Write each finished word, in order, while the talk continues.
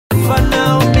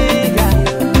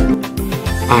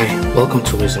Hi, welcome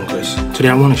to Wisdom Grace. Today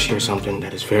I want to share something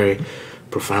that is very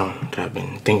profound that I've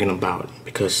been thinking about,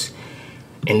 because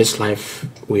in this life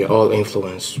we are all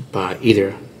influenced by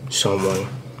either someone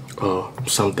or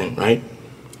something, right?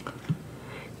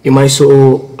 You might say,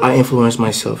 oh, I influence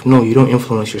myself. No, you don't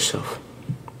influence yourself.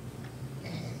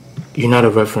 You're not a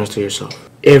reference to yourself.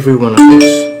 Every one of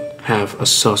us have a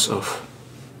source of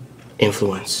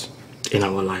influence in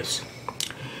our lives.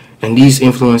 And these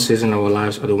influences in our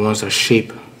lives are the ones that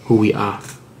shape who we are.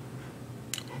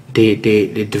 They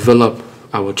develop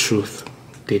our truth.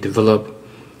 They develop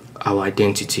our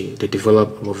identity. They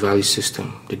develop our value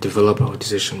system. They develop our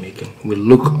decision making. We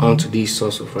look onto these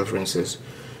sorts of references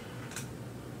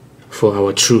for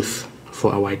our truth,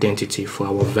 for our identity, for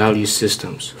our value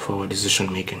systems, for our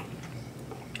decision making.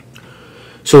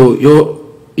 So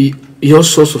your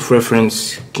source of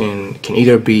reference can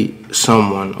either be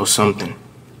someone or something.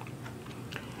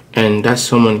 And that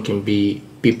someone can be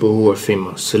people who are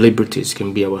famous. Celebrities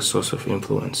can be our source of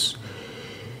influence.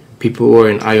 People who are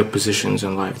in higher positions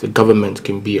in life. The government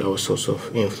can be our source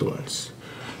of influence.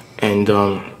 And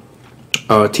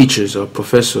our teachers, our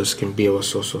professors can be our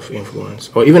source of influence.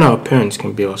 Or even our parents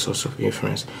can be our source of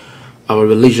influence. Our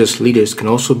religious leaders can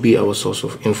also be our source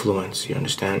of influence, you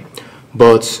understand?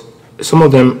 But some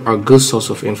of them are good source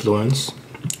of influence.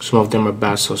 Some of them are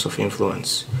bad source of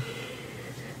influence.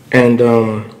 And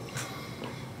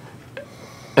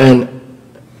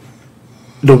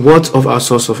the what of our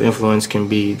source of influence can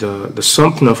be, the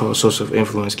something of our source of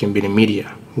influence can be the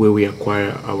media, where we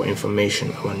acquire our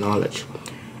information, our knowledge.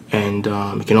 And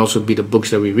it can also be the books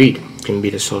that we read, can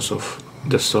be the source of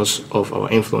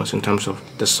our influence in terms of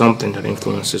the something that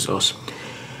influences us.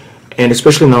 And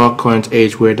especially in our current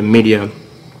age, where the media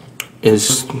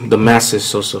is the masses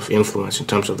source of influence, in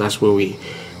terms of that's where we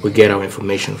get our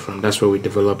information from. That's where we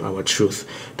develop our truth.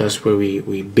 That's where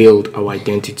we build our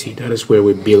identity. That is where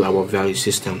we build our value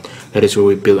system. That is where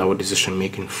we build our decision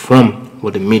making from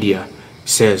what the media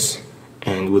says,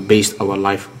 and we base our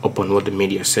life upon what the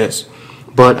media says.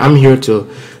 But I'm here to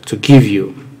give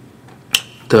you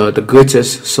the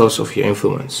greatest source of your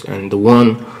influence, and the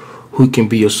one who can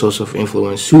be your source of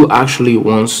influence, who actually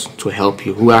wants to help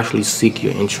you, who actually seek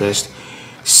your interest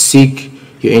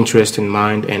in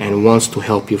mind, and wants to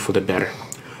help you for the better.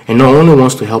 And not only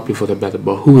wants to help you for the better,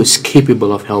 but who is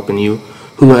capable of helping you,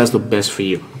 who has the best for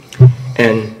you.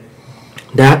 And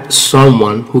that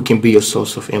someone who can be your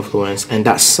source of influence, and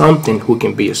that something who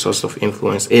can be your source of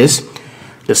influence, is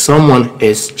the someone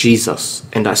is Jesus,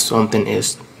 and that something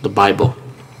is the Bible.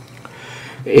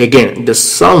 Again, the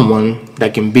someone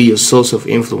that can be your source of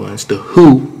influence, the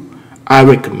who, I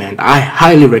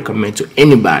highly recommend to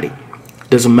anybody.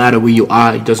 Doesn't matter where you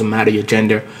are, it doesn't matter your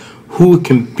gender. Who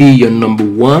can be your number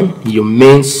one, your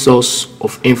main source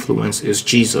of influence is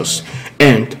Jesus.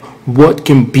 And what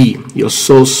can be your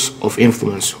source of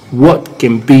influence? What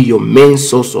can be your main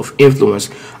source of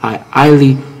influence? I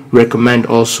highly recommend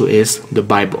also is the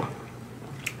Bible.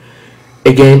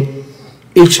 Again,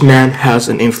 each man has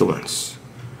an influence.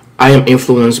 I am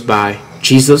influenced by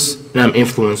Jesus, and I'm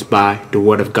influenced by the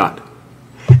Word of God.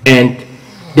 And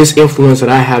this influence that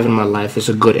I have in my life is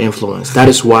a good influence. That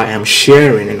is why I'm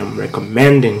sharing and I'm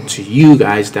recommending to you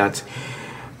guys that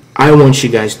I want you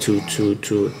guys to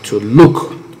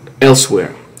look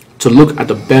elsewhere, to look at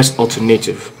the best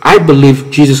alternative. I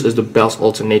believe Jesus is the best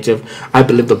alternative. I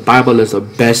believe the Bible is the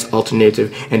best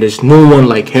alternative, and there's no one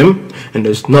like him, and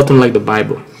there's nothing like the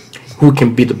Bible. Who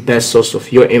can be the best source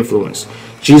of your influence?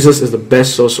 Jesus is the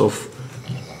best source of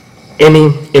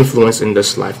any influence in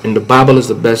this life, and the Bible is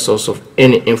the best source of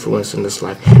any influence in this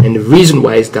life. And the reason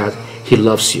why is that he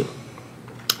loves you.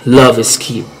 Love is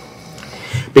key,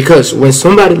 because when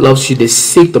somebody loves you, they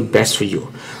seek the best for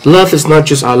you. Love is not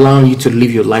just allowing you to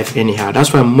live your life anyhow.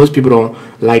 That's why most people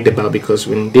don't like the Bible, because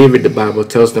when they read the Bible, it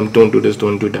tells them don't do this,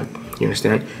 don't do that. You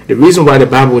understand? The reason why the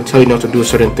Bible will tell you not to do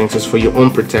certain things is for your own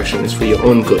protection, is for your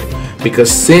own good.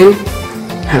 Because sin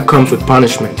comes with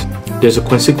punishment. There's a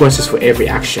consequences for every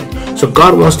action. So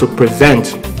God wants to prevent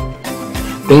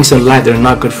things in life that are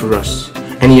not good for us.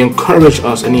 And he encourages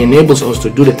us and he enables us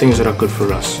to do the things that are good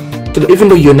for us. So even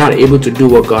though you're not able to do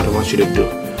what God wants you to do,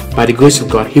 by the grace of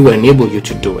God, he will enable you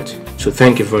to do it. So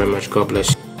thank you very much. God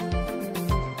bless you.